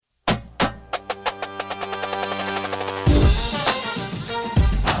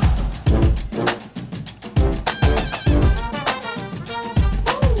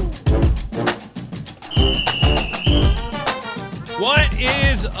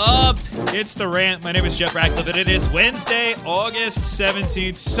up? It's The Rant. My name is Jeff Ratcliffe, and it is Wednesday, August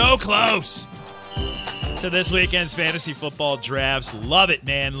 17th. So close to this weekend's fantasy football drafts. Love it,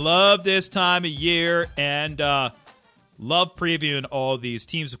 man. Love this time of year, and love previewing all these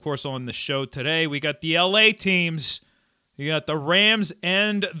teams. Of course, on the show today, we got the LA teams. You got the Rams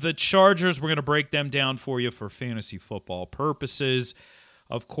and the Chargers. We're going to break them down for you for fantasy football purposes.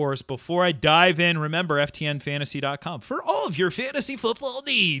 Of course, before I dive in, remember ftnfantasy.com for all of your fantasy football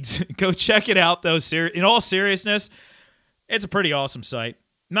needs. Go check it out, though. In all seriousness, it's a pretty awesome site.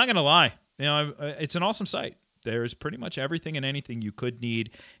 I'm not going to lie. It's an awesome site. There's pretty much everything and anything you could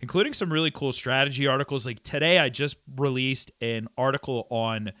need, including some really cool strategy articles. Like today, I just released an article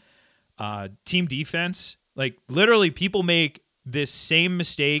on team defense. Like literally, people make this same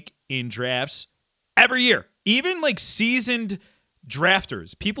mistake in drafts every year. Even like seasoned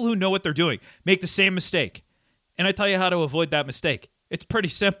drafters, people who know what they're doing, make the same mistake. And I tell you how to avoid that mistake. It's pretty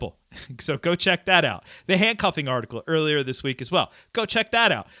simple. So go check that out. The handcuffing article earlier this week as well. Go check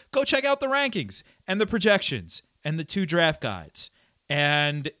that out. Go check out the rankings and the projections and the 2 draft guides.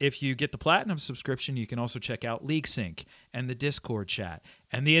 And if you get the Platinum subscription, you can also check out League Sync and the Discord chat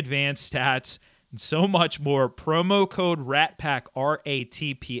and the advanced stats and so much more. Promo code RATPACK,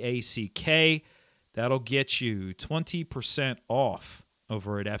 RATPACK. That'll get you 20% off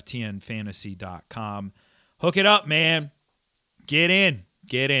over at ftnfantasy.com. Hook it up, man. Get in.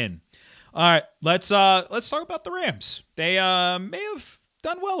 All right, let's talk about the Rams. They may have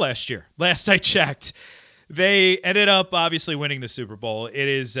done well last year. Last I checked, they ended up obviously winning the Super Bowl. It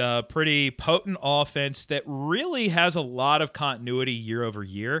is a pretty potent offense that really has a lot of continuity year over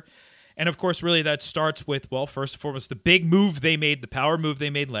year. And, of course, really that starts with, well, first and foremost, the big move they made, the power move they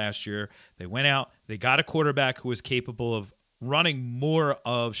made last year. They went out, they got a quarterback who was capable of running more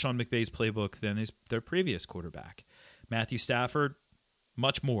of Sean McVay's playbook than their previous quarterback. Matthew Stafford,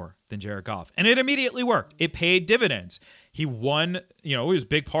 much more than Jared Goff. And it immediately worked. It paid dividends. He won, it was a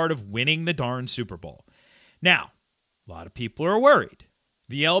big part of winning the darn Super Bowl. Now, a lot of people are worried.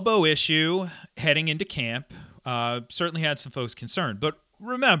 The elbow issue heading into camp certainly had some folks concerned. But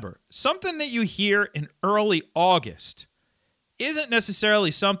remember, something that you hear in early August isn't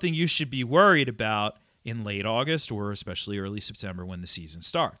necessarily something you should be worried about in late August or especially early September when the season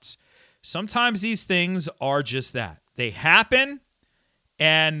starts. Sometimes these things are just that. They happen,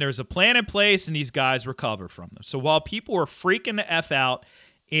 and there's a plan in place, and these guys recover from them. So while people were freaking the F out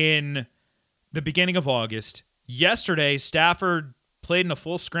in the beginning of August, yesterday Stafford played in a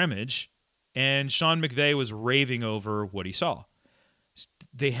full scrimmage, and Sean McVay was raving over what he saw.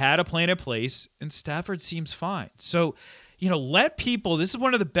 They had a plan in place, and Stafford seems fine. So, let people, this is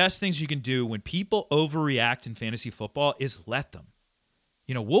one of the best things you can do when people overreact in fantasy football is let them.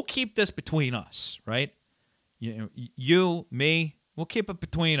 We'll keep this between us, right? You, me, we'll keep it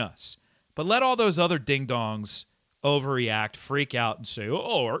between us. But let all those other ding-dongs overreact, freak out, and say,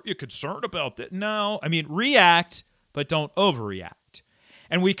 oh, aren't you concerned about that? No. React, but don't overreact.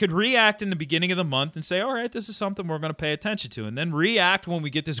 And we could react in the beginning of the month and say, all right, this is something we're going to pay attention to. And then react when we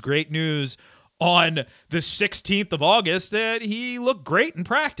get this great news on the 16th of August that he looked great in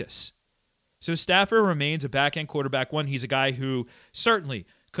practice. So Stafford remains a back-end quarterback. One, he's a guy who certainly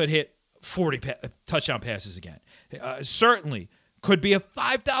could hit 40 touchdown passes again. Certainly could be a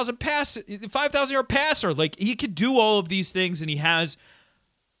 5,000-yard passer. Like, he could do all of these things, and he has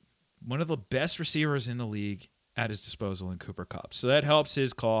one of the best receivers in the league at his disposal in Cooper Kupp. So that helps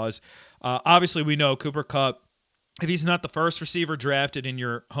his cause. Obviously, we know Cooper Kupp, if he's not the first receiver drafted in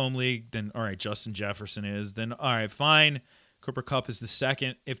your home league, then all right, Justin Jefferson is. Then all right, fine. Cooper Kupp is the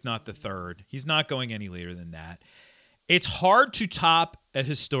second, if not the third. He's not going any later than that. It's hard to top a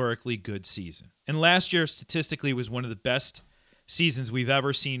historically good season. And last year, statistically, was one of the best seasons we've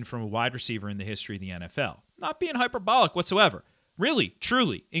ever seen from a wide receiver in the history of the NFL. Not being hyperbolic whatsoever. Really,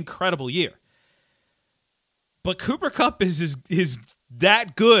 truly, incredible year. But Cooper Kupp is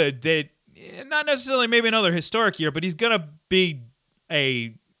that good that, not necessarily maybe another historic year, but he's going to be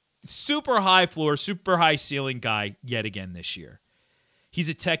a super high floor, super high ceiling guy yet again this year. He's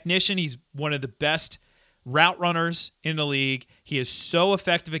a technician. He's one of the best route runners in the league. He is so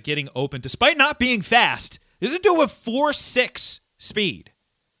effective at getting open, despite not being fast. This is a dude with 4.6 speed.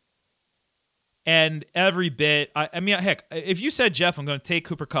 And every bit, heck, if you said, Jeff, I'm going to take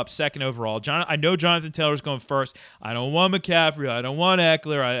Cooper Kupp second overall. I know Jonathan Taylor's going first. I don't want McCaffrey. I don't want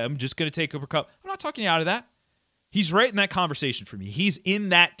Ekeler. I'm just going to take Cooper Kupp. I'm not talking you out of that. He's right in that conversation for me. He's in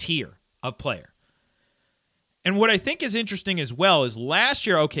that tier of player. And what I think is interesting as well is last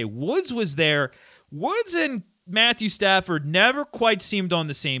year, okay, Woods was there. Woods and Matthew Stafford never quite seemed on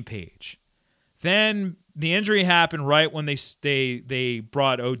the same page. Then The injury happened right when they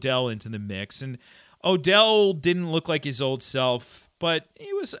brought Odell into the mix, and Odell didn't look like his old self, but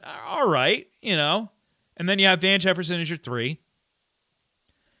he was all right, And then you have Van Jefferson as your 3.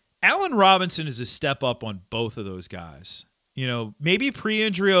 Allen Robinson is a step up on both of those guys. Maybe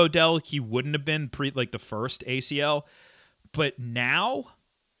pre-injury Odell, he wouldn't have been the first ACL, but now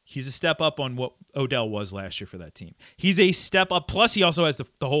he's a step up on what Odell was last year for that team. He's a step up. Plus, he also has the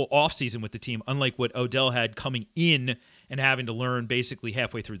whole offseason with the team, unlike what Odell had coming in and having to learn basically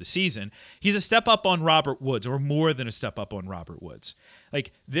halfway through the season. He's a step up on Robert Woods, or more than a step up on Robert Woods.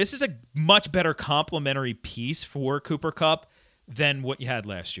 This is a much better complementary piece for Cooper Kupp than what you had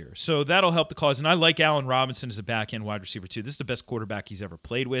last year. So that'll help the cause. And I like Allen Robinson as a back-end wide receiver too. This is the best quarterback he's ever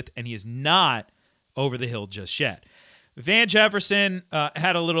played with, and he is not over the hill just yet. Van Jefferson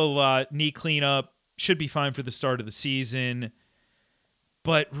had a little knee cleanup, should be fine for the start of the season.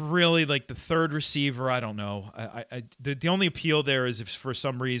 But really, the third receiver, I don't know. The only appeal there is if for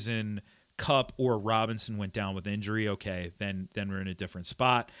some reason Kupp or Robinson went down with injury, okay, then we're in a different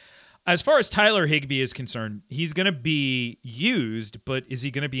spot. As far as Tyler Higbee is concerned, he's going to be used, but is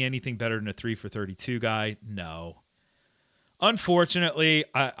he going to be anything better than a 3 for 32 guy? No. Unfortunately,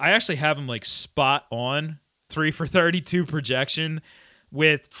 I actually have him spot on 3 for 32 projection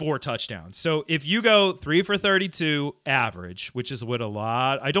with 4 touchdowns. So if you go 3 for 32 average, which is what a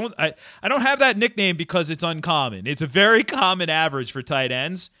lot, I don't have that nickname because it's uncommon. It's a very common average for tight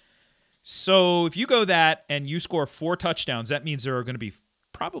ends. So if you go that and you score 4 touchdowns, that means there are going to be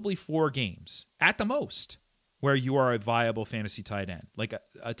probably 4 games at the most where you are a viable fantasy tight end.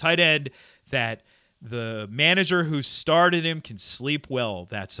 A tight end that the manager who started him can sleep well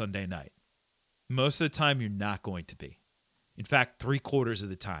that Sunday night. Most of the time, you're not going to be. In fact, 3/4 of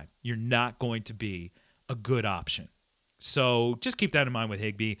the time, you're not going to be a good option. So just keep that in mind with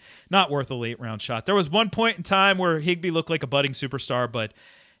Higbee. Not worth a late-round shot. There was one point in time where Higbee looked like a budding superstar, but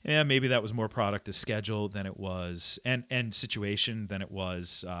maybe that was more product of schedule than it was, and situation than it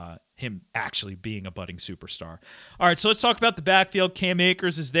was him actually being a budding superstar. All right, so let's talk about the backfield. Cam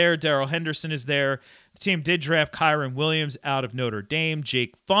Akers is there. Darrell Henderson is there. The team did draft Kyron Williams out of Notre Dame.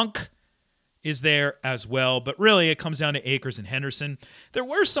 Jake Funk is there as well, but really it comes down to Akers and Henderson. There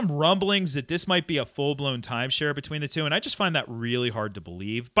were some rumblings that this might be a full-blown timeshare between the two, and I just find that really hard to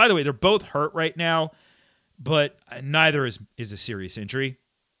believe. By the way, they're both hurt right now, but neither is a serious injury.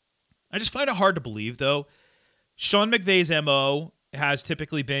 I just find it hard to believe, though. Sean McVay's MO has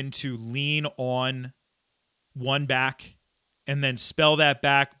typically been to lean on one back and then spell that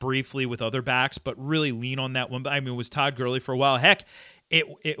back briefly with other backs, but really lean on that one. It was Todd Gurley for a while. Heck,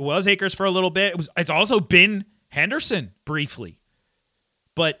 it was Akers for a little bit. It's also been Henderson briefly.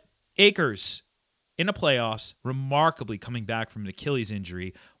 But Akers in the playoffs, remarkably coming back from an Achilles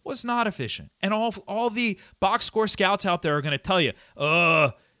injury, was not efficient. And all the box score scouts out there are going to tell you,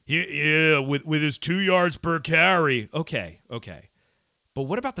 yeah, with his 2 yards per carry. Okay. But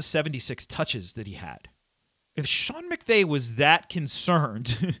what about the 76 touches that he had? If Sean McVay was that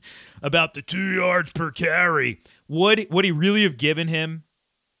concerned about the 2 yards per carry, would he really have given him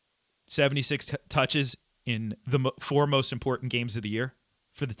 76 touches in the 4 most important games of the year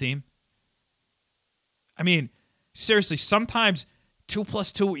for the team? I mean, seriously, sometimes 2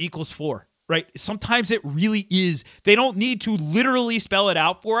 + 2 = 4. Right? Sometimes it really is. They don't need to literally spell it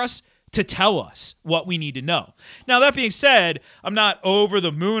out for us to tell us what we need to know. Now, that being said, I'm not over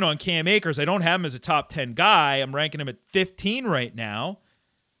the moon on Cam Akers. I don't have him as a top 10 guy. I'm ranking him at 15 right now.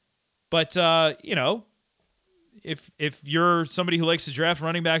 But, if you're somebody who likes to draft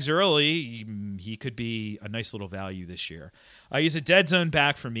running backs early, he could be a nice little value this year. He's a dead zone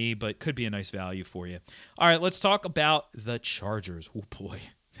back for me, but could be a nice value for you. All right, let's talk about the Chargers. Oh, boy.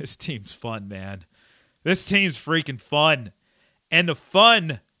 This team's fun, man. This team's freaking fun. And the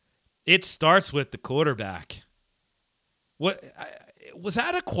fun, it starts with the quarterback. What was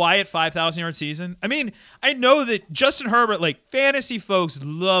that a quiet 5,000-yard season? I mean, I know that Justin Herbert, fantasy folks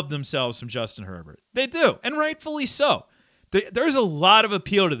love themselves some Justin Herbert. They do, and rightfully so. There's a lot of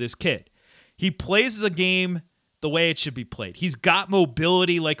appeal to this kid. He plays the game the way it should be played. He's got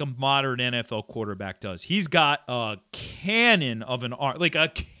mobility like a modern NFL quarterback does. He's got a cannon of an arm,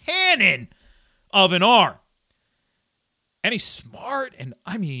 And he's smart, and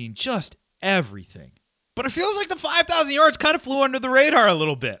just everything. But it feels like the 5,000 yards kind of flew under the radar a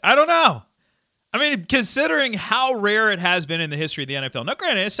little bit. I don't know. Considering how rare it has been in the history of the NFL. Now,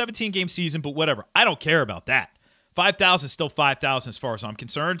 granted, it's a 17-game season, but whatever. I don't care about that. 5,000 is still 5,000 as far as I'm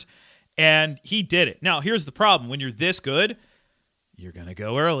concerned. And he did it. Now, here's the problem. When you're this good, you're going to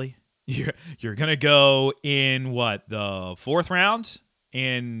go early. You're going to go in, the 4th round?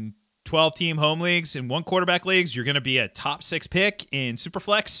 In 12-team home leagues and 1 quarterback leagues, you're going to be a top 6 pick in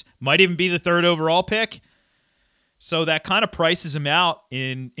Superflex. Might even be the 3rd overall pick. So that kind of prices him out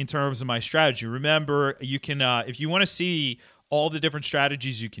in terms of my strategy. Remember, you can if you want to see all the different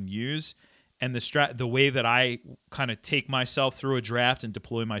strategies you can use and the way that I kind of take myself through a draft and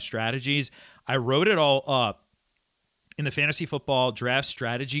deploy my strategies, I wrote it all up in the Fantasy Football Draft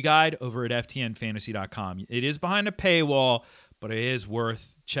Strategy Guide over at ftnfantasy.com. It is behind a paywall, but it is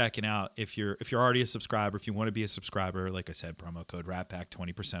worth checking out if you're already a subscriber. If you want to be a subscriber, like I said, promo code RATPACK,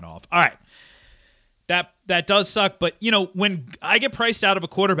 20% off. All right. That does suck, but when I get priced out of a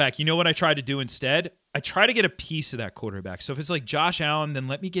quarterback, you know what I try to do instead? I try to get a piece of that quarterback. So if it's like Josh Allen, then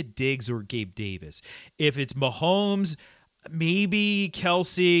let me get Diggs or Gabe Davis. If it's Mahomes, maybe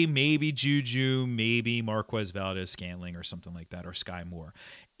Kelsey, maybe Juju, maybe Marquez Valdez-Scantling or something like that, or Sky Moore.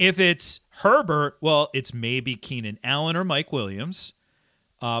 If it's Herbert, well, it's maybe Keenan Allen or Mike Williams,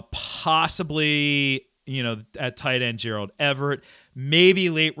 possibly at tight end Gerald Everett, maybe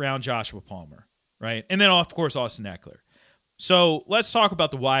late round Joshua Palmer. Right. And then, of course, Austin Ekeler. So let's talk about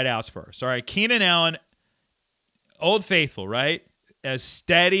the wideouts first. All right. Keenan Allen, Old Faithful, right? As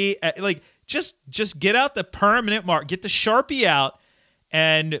steady, just get out the permanent mark, get the Sharpie out.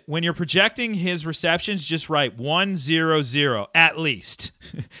 And when you're projecting his receptions, just write 1-0-0 at least.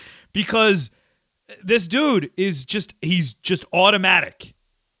 Because this dude he's just automatic.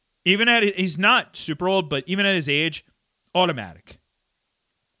 He's not super old, but even at his age, automatic.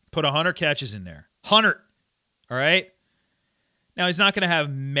 Put 100 catches in there. 100. All right. Now he's not going to have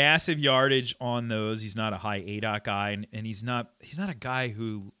massive yardage on those. He's not a high ADOT guy, and he's not a guy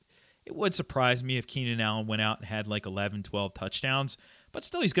who, it would surprise me if Keenan Allen went out and had like 11, 12 touchdowns, but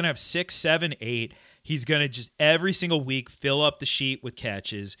still he's going to have 6, 7, 8. He's going to just every single week fill up the sheet with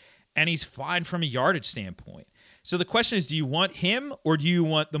catches, and he's fine from a yardage standpoint. So the question is, do you want him or do you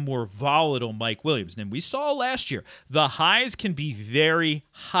want the more volatile Mike Williams? And we saw last year, the highs can be very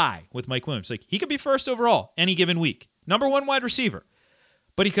high with Mike Williams. Like, he could be first overall any given week, number 1 wide receiver.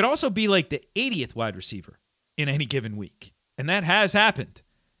 But he could also be like the 80th wide receiver in any given week. And that has happened.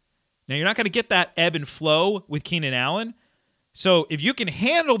 Now, you're not going to get that ebb and flow with Keenan Allen. So if you can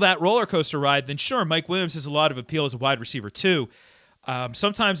handle that roller coaster ride, then sure, Mike Williams has a lot of appeal as a wide receiver too.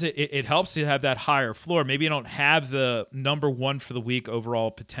 Sometimes it helps to have that higher floor. Maybe you don't have the number 1 for the week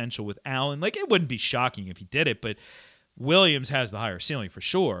overall potential with Allen. Like, it wouldn't be shocking if he did it, but Williams has the higher ceiling for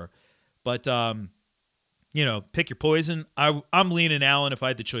sure. But, pick your poison. I'm leaning Allen if I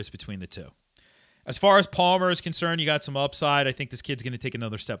had the choice between the two. As far as Palmer is concerned, you got some upside. I think this kid's going to take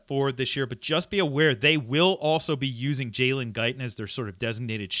another step forward this year, but just be aware they will also be using Jalen Guyton as their sort of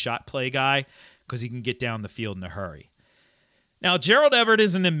designated shot play guy because he can get down the field in a hurry. Now, Gerald Everett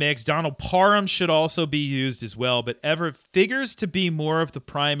is in the mix. Donald Parham should also be used as well, but Everett figures to be more of the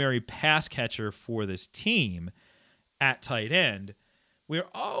primary pass catcher for this team at tight end.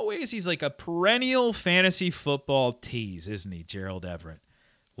 He's like a perennial fantasy football tease, isn't he, Gerald Everett?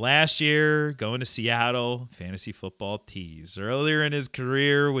 Last year, going to Seattle, fantasy football tease. Earlier in his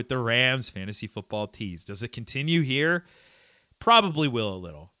career with the Rams, fantasy football tease. Does it continue here? Probably will a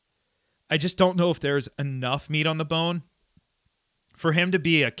little. I just don't know if there's enough meat on the bone for him to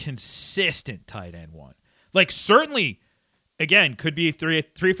be a consistent tight end one. Like, certainly, again, could be a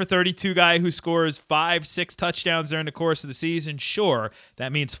 3 for 32 guy who scores 5, 6 touchdowns during the course of the season. Sure,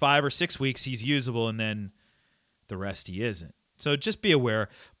 that means 5 or 6 weeks he's usable, and then the rest he isn't. So just be aware.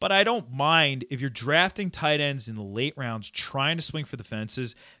 But I don't mind if you're drafting tight ends in the late rounds, trying to swing for the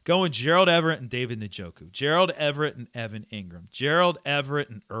fences, going Gerald Everett and David Njoku, Gerald Everett and Evan Ingram, Gerald Everett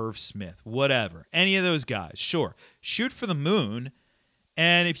and Irv Smith, whatever. Any of those guys, sure. Shoot for the moon.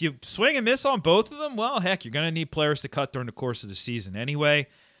 And if you swing and miss on both of them, well, heck, you're going to need players to cut during the course of the season anyway.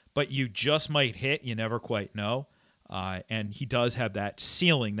 But you just might hit. You never quite know. And he does have that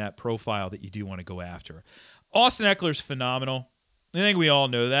ceiling, that profile that you do want to go after. Austin Ekeler's phenomenal. I think we all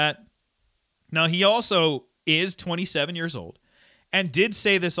know that. Now, he also is 27 years old and did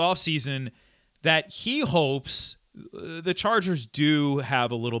say this offseason that he hopes the Chargers do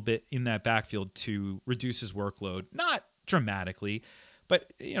have a little bit in that backfield to reduce his workload. Not dramatically,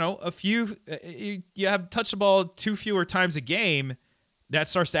 but, a few, you have touched the ball 2 fewer times a game, that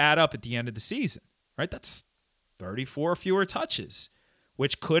starts to add up at the end of the season, right? That's 34 fewer touches,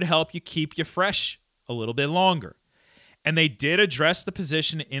 which could help you keep you fresh a little bit longer. And they did address the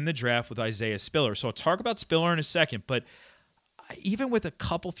position in the draft with Isaiah Spiller. So I'll talk about Spiller in a second, but even with a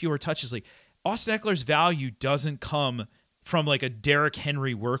couple fewer touches, like Austin Ekeler's value doesn't come from like a Derrick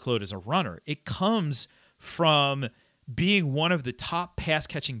Henry workload as a runner. It comes from being one of the top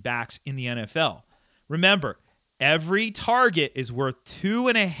pass-catching backs in the NFL. Remember, Every target is worth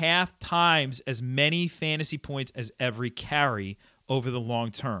 2.5 times as many fantasy points as every carry over the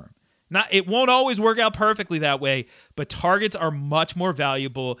long term. Now, it won't always work out perfectly that way, but targets are much more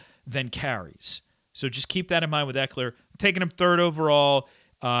valuable than carries. So just keep that in mind with Ekeler. I'm taking him third overall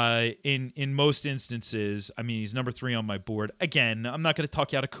in most instances. I mean, he's number 3 on my board. Again, I'm not going to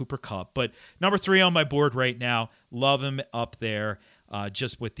talk you out of Cooper Kupp, but number 3 on my board right now. Love him up there.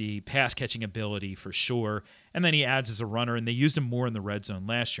 Just with the pass-catching ability for sure. And then he adds as a runner, and they used him more in the red zone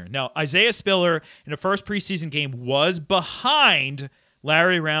last year. Now, Isaiah Spiller in the first preseason game was behind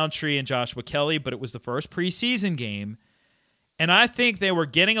Larry Roundtree and Joshua Kelly, but it was the first preseason game. And I think they were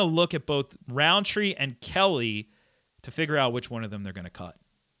getting a look at both Roundtree and Kelly to figure out which one of them they're going to cut.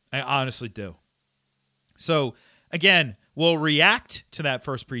 I honestly do. So, again, we'll react to that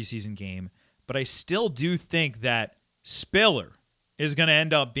first preseason game, but I still do think that Spiller is going to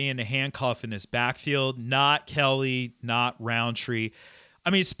end up being a handcuff in this backfield, not Kelly, not Roundtree.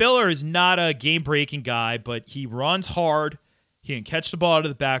 I mean, Spiller is not a game-breaking guy, but he runs hard. He can catch the ball out of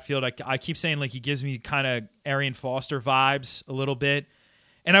the backfield. I keep saying, like, he gives me kind of Arian Foster vibes a little bit.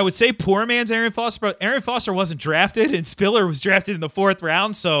 And I would say poor man's Arian Foster, but Arian Foster wasn't drafted, and Spiller was drafted in the 4th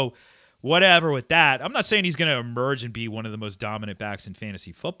round, so whatever with that. I'm not saying he's going to emerge and be one of the most dominant backs in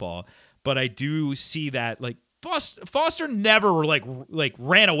fantasy football, but I do see that, like, Foster never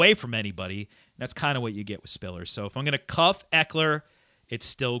ran away from anybody. That's kind of what you get with Spiller. So if I'm going to cuff Ekeler, it's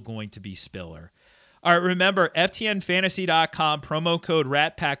still going to be Spiller. All right, remember, FTNFantasy.com, promo code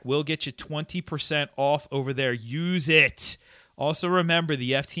RATPACK will get you 20% off over there. Use it. Also remember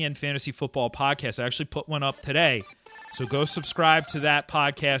the FTN Fantasy Football Podcast. I actually put one up today. So go subscribe to that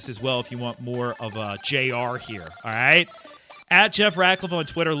podcast as well if you want more of a JR here. All right? At Jeff Ratcliffe on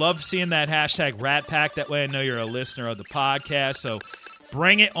Twitter. Love seeing that hashtag RatPack. That way I know you're a listener of the podcast. So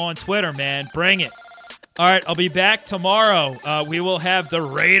bring it on Twitter, man. Bring it. All right, I'll be back tomorrow. We will have the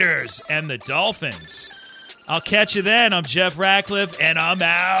Raiders and the Dolphins. I'll catch you then. I'm Jeff Ratcliffe, and I'm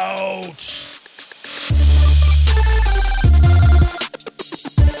out.